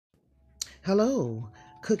Hello,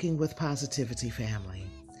 Cooking with Positivity family.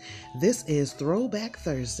 This is Throwback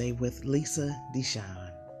Thursday with Lisa Deshawn.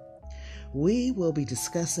 We will be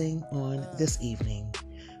discussing on this evening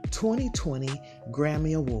 2020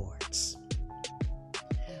 Grammy Awards.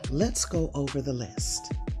 Let's go over the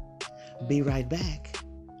list. Be right back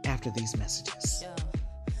after these messages.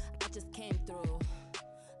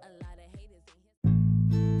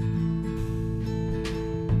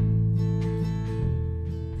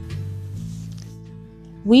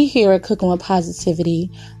 We here at Cooking with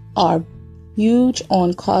Positivity are huge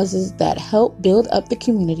on causes that help build up the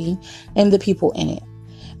community and the people in it.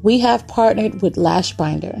 We have partnered with Lash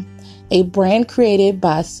Binder, a brand created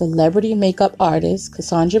by celebrity makeup artist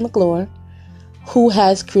Cassandra McClure, who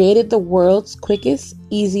has created the world's quickest,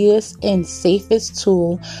 easiest, and safest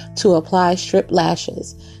tool to apply strip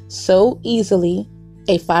lashes. So easily,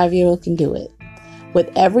 a 5-year-old can do it. With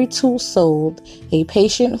every tool sold, a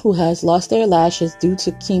patient who has lost their lashes due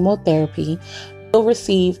to chemotherapy will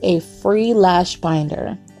receive a free lash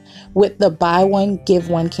binder with the Buy One, Give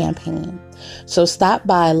One campaign. So stop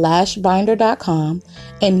by lashbinder.com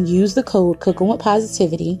and use the code Cooking with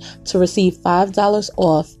Positivity to receive $5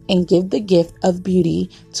 off and give the gift of beauty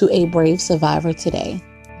to a brave survivor today.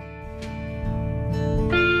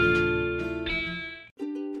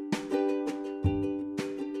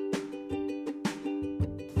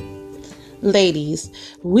 Ladies,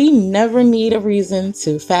 we never need a reason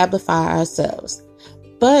to fabify ourselves,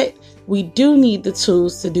 but we do need the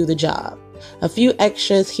tools to do the job. A few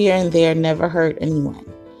extras here and there never hurt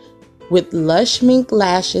anyone. With lush mink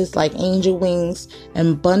lashes like angel wings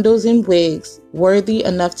and bundles and wigs worthy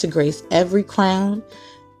enough to grace every crown,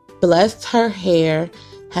 Blessed Her Hair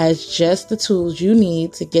has just the tools you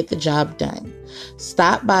need to get the job done.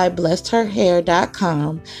 Stop by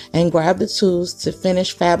blessedherhair.com and grab the tools to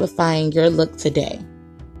finish fabifying your look today.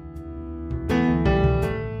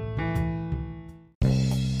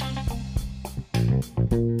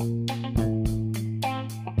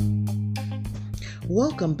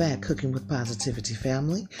 Welcome back, Cooking with Positivity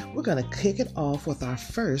family. We're going to kick it off with our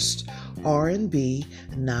first R&B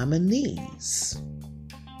nominees.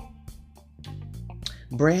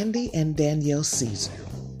 Brandy and Danielle Caesar.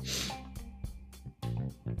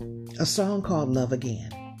 A song called Love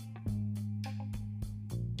Again.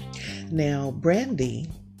 Now, Brandy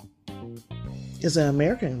is an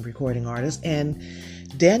American recording artist, and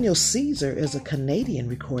Danielle Caesar is a Canadian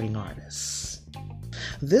recording artist.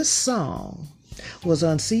 This song was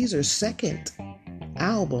on Caesar's second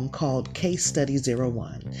album called Case Study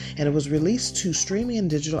 01, and it was released to streaming and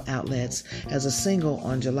digital outlets as a single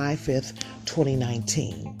on July 5th,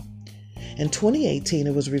 2019. In 2018,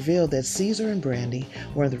 it was revealed that Caesar and Brandy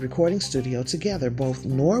were in the recording studio together. Both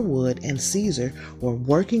Norwood and Caesar were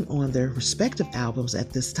working on their respective albums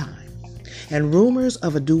at this time, and rumors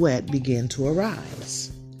of a duet began to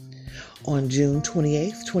arise. On June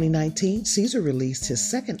 28, 2019, Caesar released his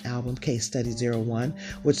second album, Case Study 01,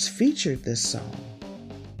 which featured this song.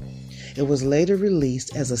 It was later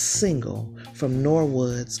released as a single from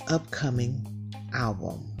Norwood's upcoming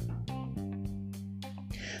album.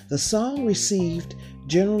 The song received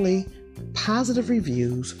generally positive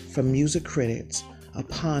reviews from music critics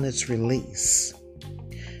upon its release.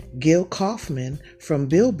 Gil Kaufman from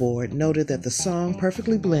Billboard noted that the song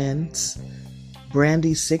perfectly blends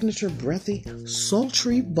Brandy's signature breathy,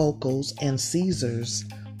 sultry vocals and Caesar's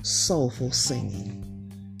soulful singing.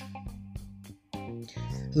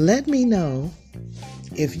 Let me know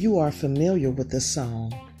if you are familiar with this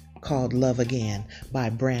song called Love Again by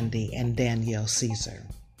Brandy and Danielle Caesar.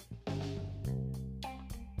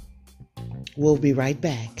 We'll be right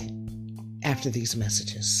back after these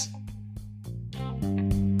messages.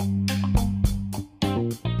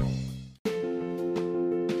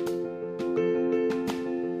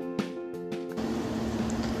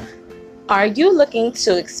 Are you looking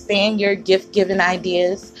to expand your gift-giving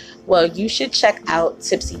ideas? Well, you should check out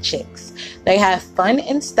Tipsy Chicks. They have fun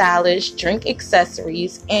and stylish drink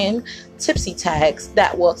accessories and tipsy tags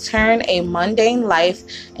that will turn a mundane life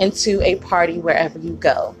into a party wherever you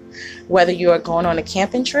go. Whether you are going on a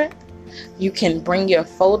camping trip, you can bring your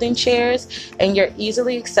folding chairs and your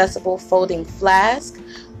easily accessible folding flask,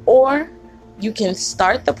 or you can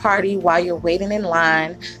start the party while you're waiting in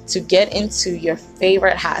line to get into your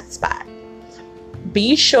favorite hot spot.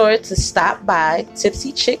 Be sure to stop by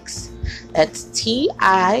Tipsy Chicks, that's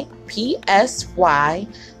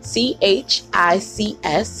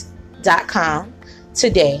TIPSYCHICS.com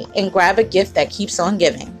today and grab a gift that keeps on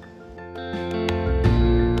giving.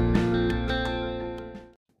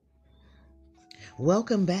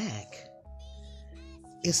 Welcome back.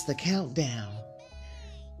 It's the countdown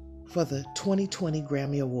for the 2020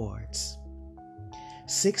 Grammy Awards.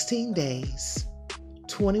 16 days,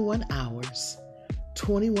 21 hours,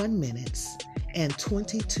 21 minutes, and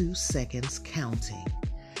 22 seconds counting.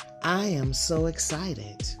 I am so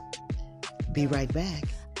excited. Be right back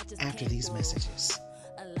after these messages.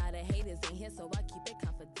 A lot of haters in here, so I keep it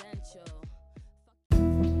confidential.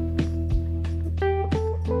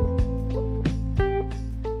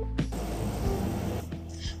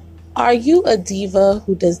 Are you a diva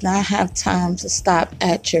who does not have time to stop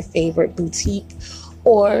at your favorite boutique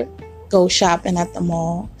or go shopping at the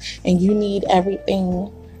mall, and you need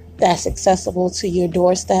everything that's accessible to your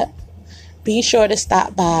doorstep? Be sure to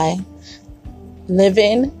stop by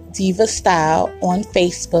Living Diva Style on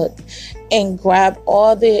Facebook and grab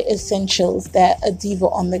all the essentials that a diva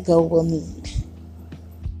on the go will need.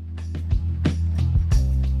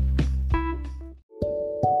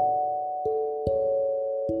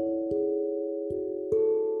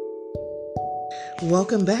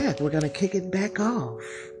 Welcome back. We're going to kick it back off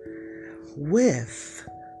with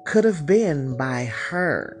Could Have Been by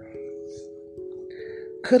Her.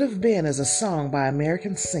 Could Have Been is a song by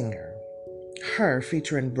American singer Her,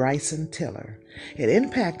 featuring Bryson Tiller. It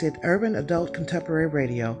impacted urban adult contemporary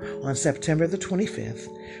radio on September the 25th,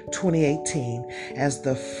 2018, as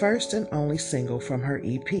the first and only single from her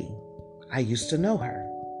EP, I Used to Know Her,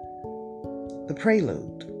 The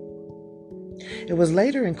Prelude. It was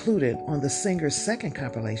later included on the singer's second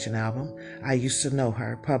compilation album, I Used to Know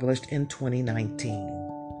Her, published in 2019.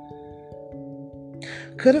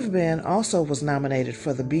 Could Have Been also was nominated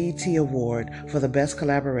for the BET Award for the Best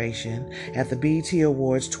Collaboration at the BET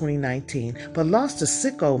Awards 2019, but lost to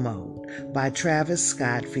Sicko Mode by Travis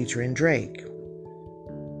Scott featuring Drake.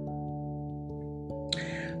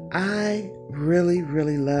 I really,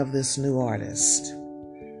 really love this new artist.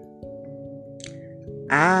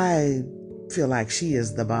 I feel like she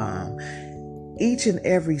is the bomb. Each and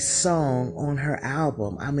every song on her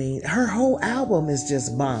album, her whole album is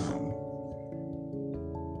just bomb.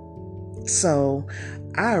 So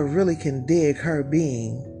I really can dig her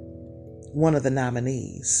being one of the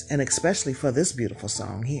nominees, and especially for this beautiful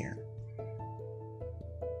song here.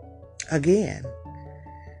 Again,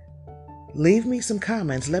 leave me some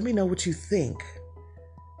comments. Let me know what you think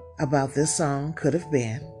about this song, Could Have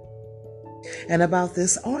Been, and about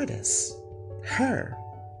this artist, Her.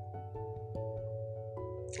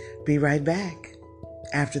 Be right back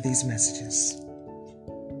after these messages.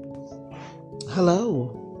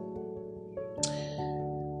 Hello.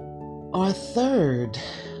 Our third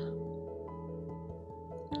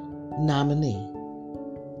nominee,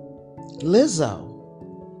 Lizzo,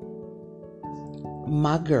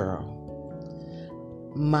 my girl.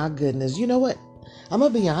 My goodness. You know what? I'm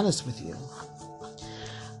going to be honest with you.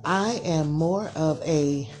 I am more of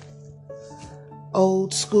a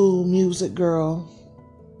old school music girl.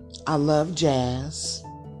 I love jazz.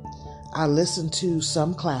 I listen to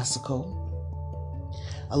some classical,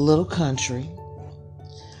 a little country.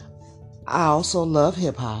 I also love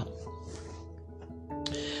hip hop.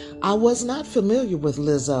 I was not familiar with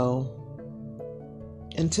Lizzo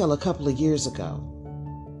until a couple of years ago,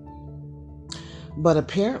 but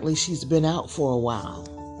apparently she's been out for a while.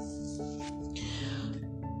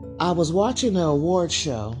 I was watching an award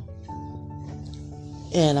show,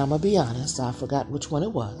 and I'm gonna be honest, I forgot which one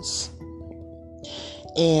it was.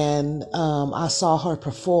 And I saw her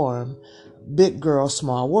perform Big Girl,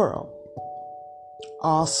 Small World.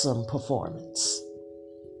 Awesome performance.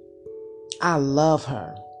 I love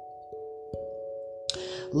her.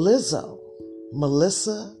 Lizzo,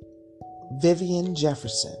 Melissa Vivian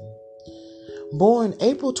Jefferson, born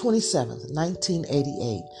April 27th,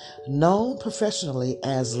 1988, known professionally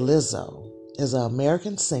as Lizzo, is an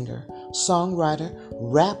American singer, songwriter,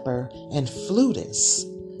 rapper, and flutist.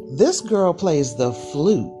 This girl plays the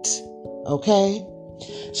flute, okay?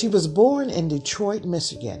 She was born in Detroit,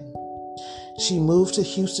 Michigan. She moved to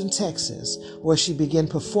Houston, Texas, where she began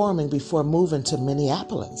performing before moving to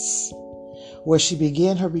Minneapolis, where she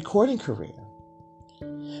began her recording career,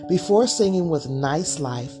 before singing with Nice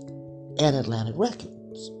Life and Atlantic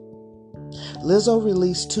Records. Lizzo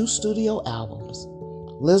released 2 studio albums,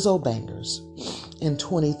 Lizzo Bangers, in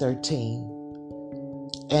 2013,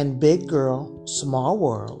 and Big Girl, Small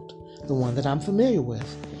World, the one that I'm familiar with,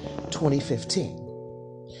 2015.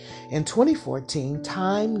 In 2014,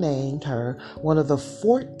 Time named her one of the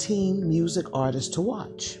 14 music artists to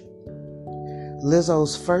watch.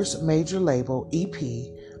 Lizzo's first major label EP,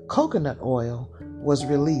 Coconut Oil, was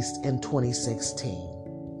released in 2016.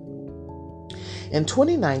 In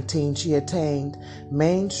 2019, she attained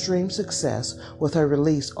mainstream success with her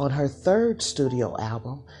release on her 3rd studio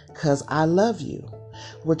album, 'Cause I Love You,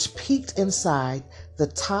 which peaked inside the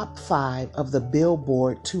top 5 of the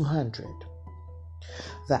Billboard 200.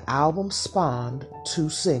 The album spawned 2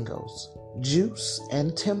 singles, Juice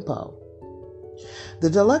and Tempo. The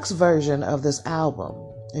deluxe version of this album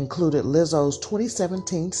included Lizzo's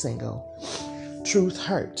 2017 single, Truth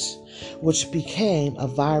Hurts, which became a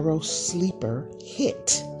viral sleeper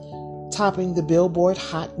hit, topping the Billboard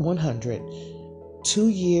Hot 100 2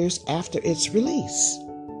 years after its release.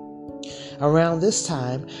 Around this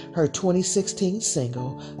time, her 2016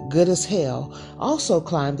 single, Good as Hell, also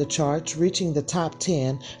climbed the charts, reaching the top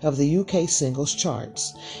 10 of the UK singles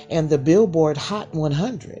charts and the Billboard Hot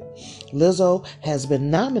 100. Lizzo has been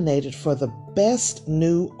nominated for the Best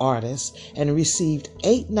New Artist and received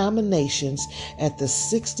 8 nominations at the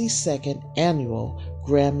 62nd Annual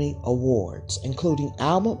Grammy Awards, including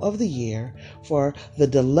Album of the Year for the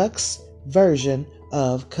deluxe version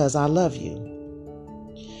of 'Cause I Love You,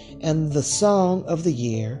 and the Song of the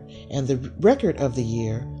Year and the Record of the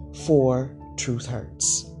Year for Truth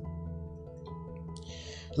Hurts.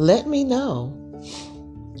 Let me know,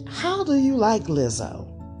 how do you like Lizzo?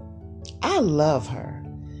 I love her.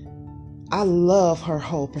 I love her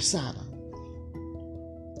whole persona.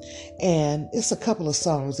 And it's a couple of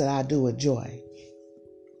songs that I do enjoy.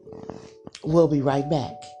 We'll be right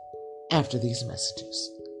back after these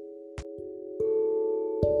messages.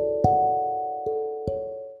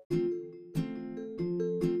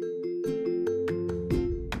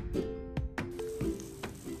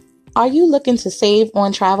 Are you looking to save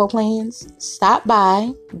on travel plans? Stop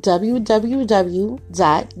by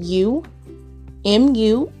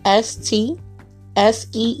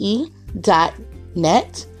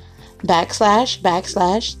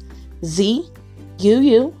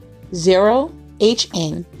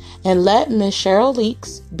and let Ms. Cheryl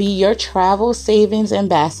Leaks be your travel savings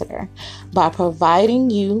ambassador by providing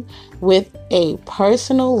you with a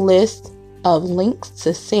personal list of links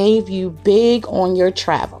to save you big on your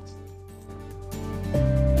travel.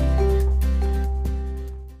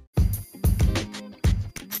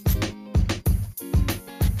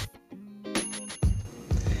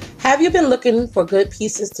 Have you been looking for good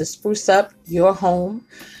pieces to spruce up your home?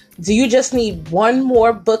 Do you just need one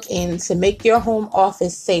more bookend to make your home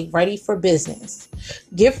office say ready for business?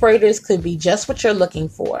 Gift Raiders could be just what you're looking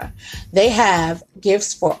for. They have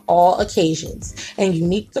gifts for all occasions and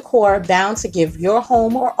unique decor bound to give your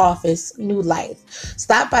home or office new life.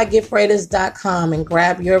 Stop by giftraiders.com and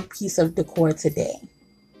grab your piece of decor today.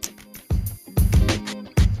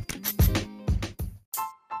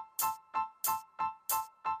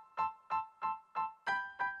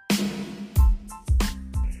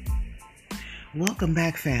 Welcome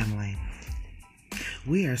back, family.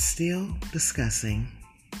 We are still discussing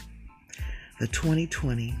the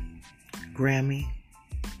 2020 Grammy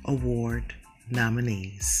Award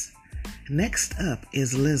nominees. Next up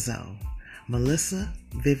is Lizzo, Melissa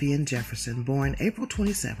Vivian Jefferson, born April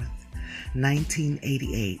 27th,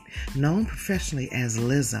 1988, known professionally as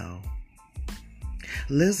Lizzo.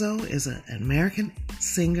 Lizzo is an American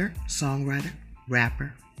singer, songwriter,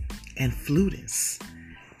 rapper, and flutist.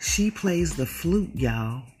 She plays the flute,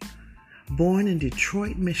 y'all. Born in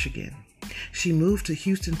Detroit, Michigan, she moved to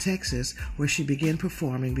Houston, Texas, where she began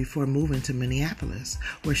performing before moving to Minneapolis,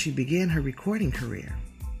 where she began her recording career.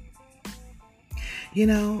 You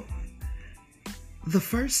know, the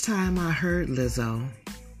first time I heard Lizzo,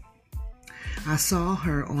 I saw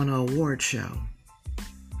her on an award show.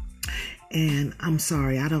 And I'm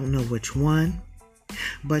sorry, I don't know which one,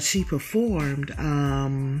 but she performed,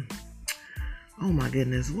 oh my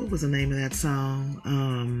goodness, what was the name of that song?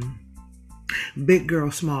 Big Girl,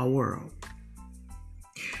 Small World.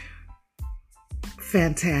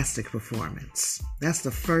 Fantastic performance. That's the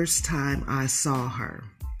first time I saw her.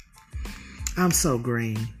 I'm so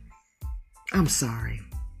green. I'm sorry.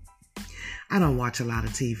 I don't watch a lot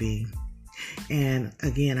of TV. And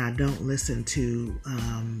again, I don't listen to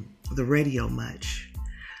the radio much.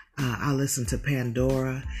 I listen to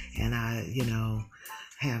Pandora, and I,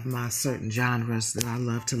 have my certain genres that I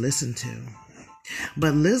love to listen to.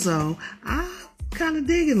 But Lizzo, I'm kind of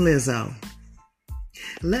digging Lizzo.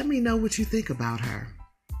 Let me know what you think about her.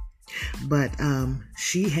 But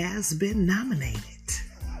she has been nominated.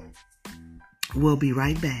 We'll be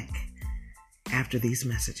right back after these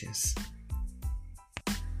messages.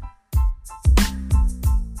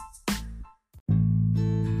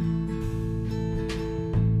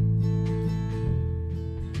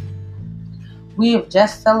 We have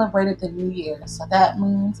just celebrated the new year, so that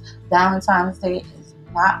means Valentine's Day is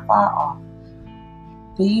not far off.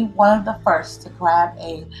 Be one of the first to grab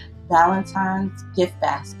a Valentine's gift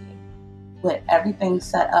basket. with everything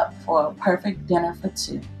set up for a perfect dinner for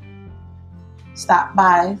two. Stop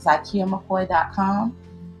by ZykeaMcCoy.com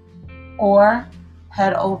or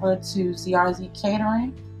head over to CRZ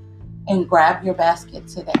Catering and grab your basket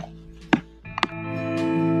today.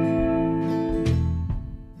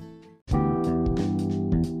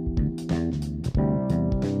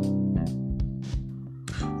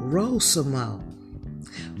 Rosamo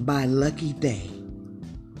by Lucky Day.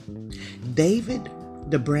 David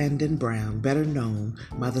DeBrandon Brown, better known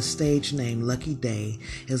by the stage name Lucky Day,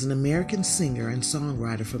 is an American singer and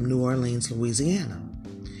songwriter from New Orleans, Louisiana.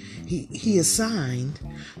 He is signed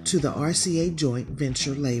to the RCA joint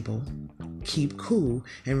venture label Keep Cool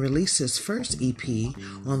and released his first EP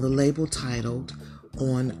on the label titled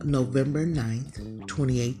on November 9th,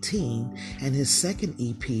 2018, and his second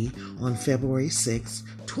EP on February 6,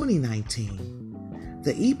 2019.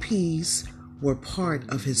 The EPs were part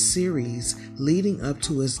of his series leading up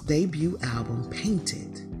to his debut album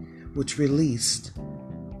Painted, which released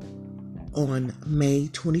on May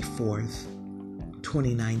 24th,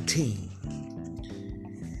 2019.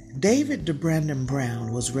 David DeBrandon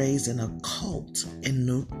Brown was raised in a cult in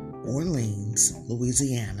New Orleans,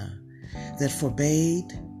 Louisiana, that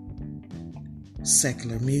forbade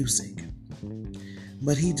secular music.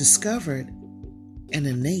 But he discovered an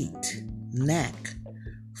innate knack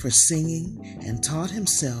for singing and taught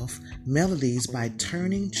himself melodies by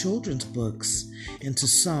turning children's books into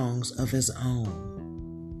songs of his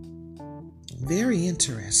own. Very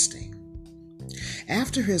interesting.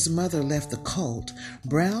 After his mother left the cult,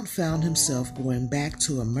 Brown found himself going back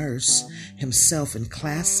to immerse himself in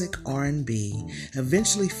classic R&B,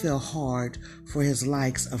 eventually fell hard for his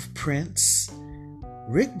likes of Prince,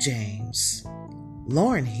 Rick James,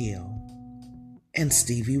 Lauryn Hill, and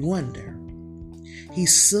Stevie Wonder. He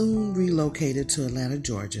soon relocated to Atlanta,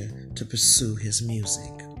 Georgia to pursue his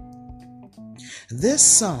music. This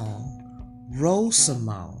song,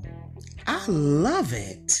 Rosamo, I love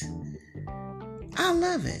it. I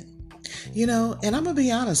love it. You know, and I'm going to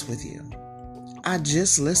be honest with you. I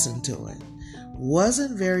just listened to it.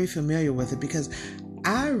 Wasn't very familiar with it because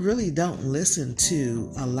I really don't listen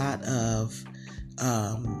to a lot of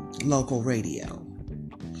local radio.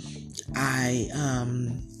 I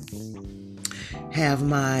have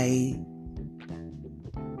my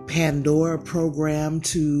Pandora program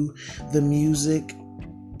to the music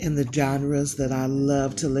and the genres that I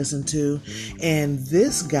love to listen to. And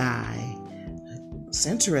this guy, it's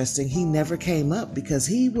interesting, he never came up because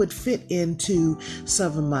he would fit into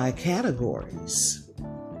some of my categories.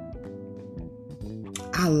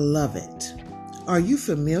 I love it. Are you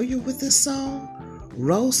familiar with this song,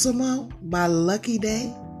 Rosamo by Lucky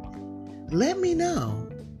Day? Let me know.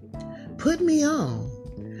 Put me on,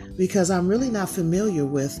 because I'm really not familiar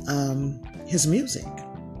with his music.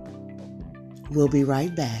 We'll be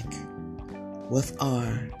right back with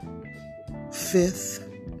our fifth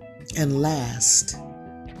and last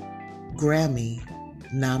Grammy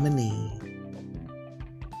nominee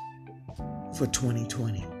for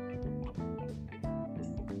 2020.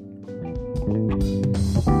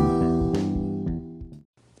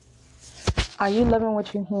 Are you loving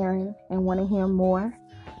what you're hearing and want to hear more?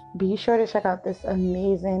 Be sure to check out this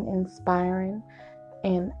amazing, inspiring,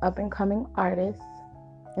 and up-and-coming artist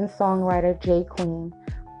and songwriter, J Queen.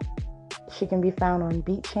 She can be found on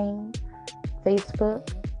Beat Chain,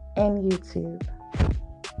 Facebook, and YouTube.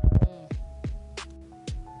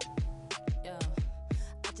 Yo,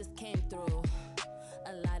 I just came through.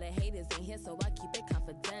 A lot of haters in here, so I keep it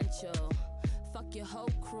confidential. Fuck your whole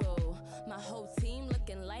crew. My whole team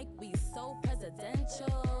looking like we so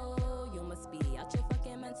presidential. You must be out your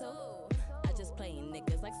fucking mental. I just play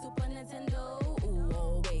niggas like Super Nintendo. Ooh,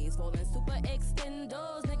 always rolling super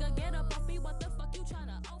extendos. Nigga, get up off me. What the fuck you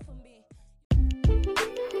tryna offer me?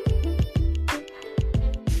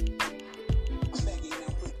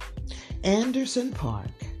 Anderson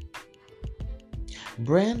 .Paak.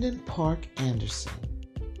 Brandon Park Anderson.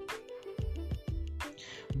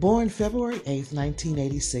 Born February 8,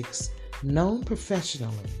 1986, known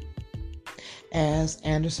professionally as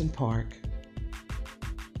Anderson .Paak,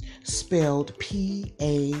 spelled P-A-A-K,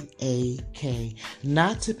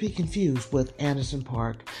 not to be confused with Anderson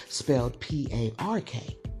 .Paak, spelled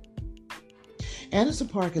P-A-R-K. Anderson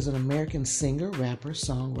 .Paak is an American singer, rapper,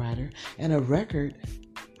 songwriter, and a record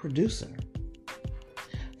producer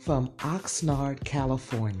from Oxnard,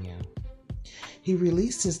 California. He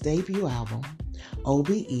released his debut album,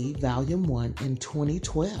 OBE Volume 1, in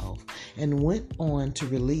 2012 and went on to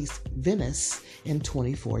release Venice in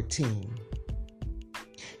 2014.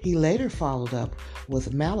 He later followed up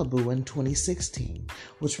with Malibu in 2016,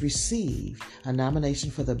 which received a nomination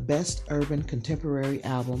for the Best Urban Contemporary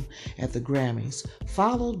Album at the Grammys,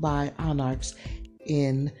 followed by Onyx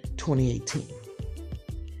in 2018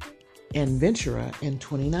 and Ventura in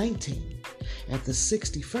 2019 at the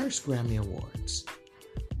 61st Grammy Awards.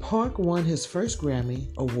 Park won his first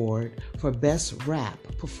Grammy Award for Best Rap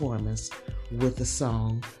Performance with the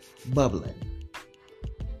song Bubblin'.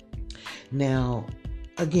 Now,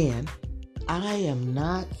 again, I am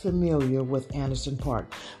not familiar with Anderson .Paak,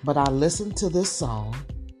 but I listened to this song,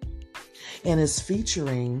 and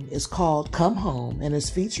it's called Come Home, and it's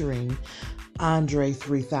featuring Andre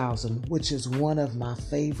 3000, which is one of my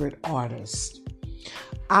favorite artists.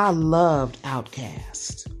 I loved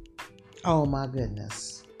Outkast. Oh my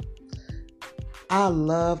goodness. I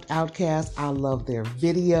loved Outkast. I love their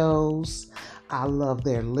videos. I love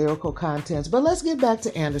their lyrical contents. But let's get back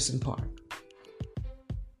to Anderson .Paak.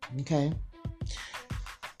 Okay?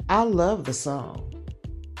 I love the song.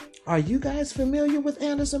 Are you guys familiar with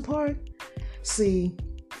Anderson .Paak? See,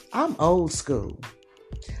 I'm old school.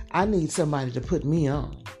 I need somebody to put me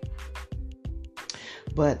on.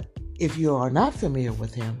 But if you are not familiar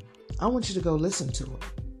with him, I want you to go listen to it.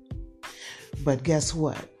 But guess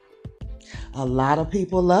what? A lot of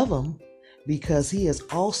people love him because he is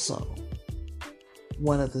also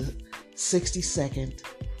one of the 62nd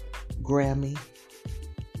Grammy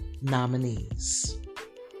nominees.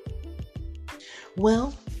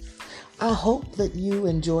 Well, I hope that you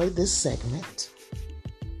enjoyed this segment.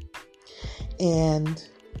 And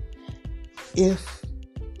if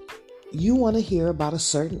you want to hear about a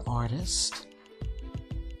certain artist,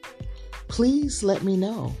 please let me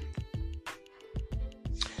know.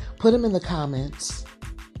 Put them in the comments,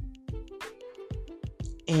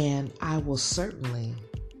 and I will certainly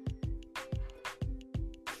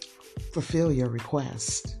fulfill your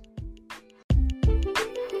request.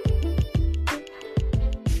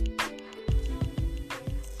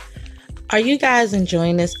 Are you guys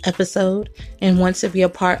enjoying this episode and want to be a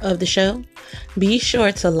part of the show? Be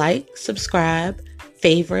sure to like, subscribe,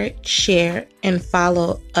 favorite, share, and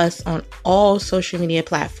follow us on all social media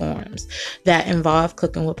platforms that involve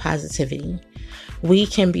Cooking with Positivity. We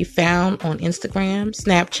can be found on Instagram,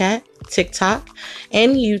 Snapchat, TikTok,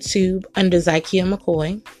 and YouTube under Zykia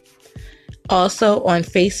McCoy. Also on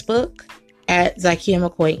Facebook at Zykia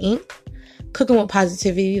McCoy Inc., Cooking with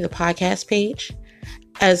Positivity, the podcast page,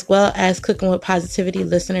 as well as Cooking with Positivity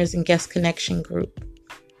Listeners and Guest Connection Group,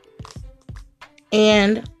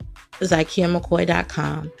 and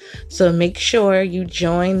ZykiaMcCoy.com. So make sure you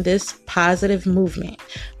join this positive movement.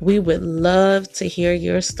 We would love to hear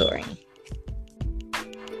your story.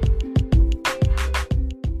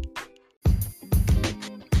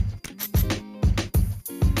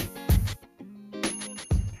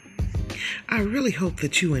 I really hope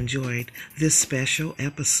that you enjoyed this special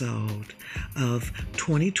episode of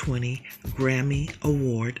 2020 Grammy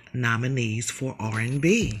Award nominees for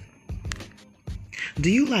R&B. Do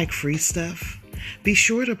you like free stuff? Be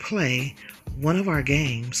sure to play one of our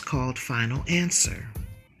games called Final Answer.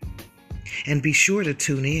 And be sure to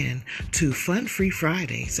tune in to Fun Free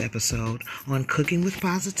Fridays episode on Cooking with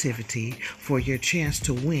Positivity for your chance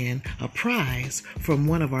to win a prize from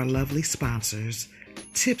one of our lovely sponsors,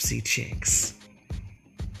 Tipsy Chicks.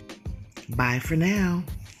 Bye for now.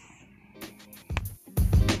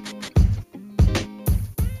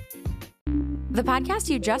 The podcast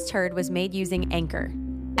you just heard was made using Anchor.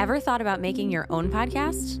 Ever thought about making your own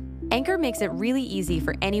podcast? Anchor makes it really easy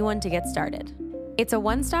for anyone to get started. It's a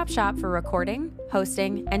one-stop shop for recording,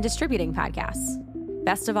 hosting, and distributing podcasts.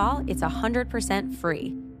 Best of all, it's 100%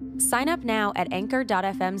 free. Sign up now at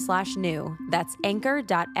anchor.fm/new. That's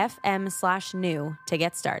anchor.fm/new to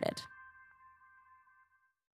get started.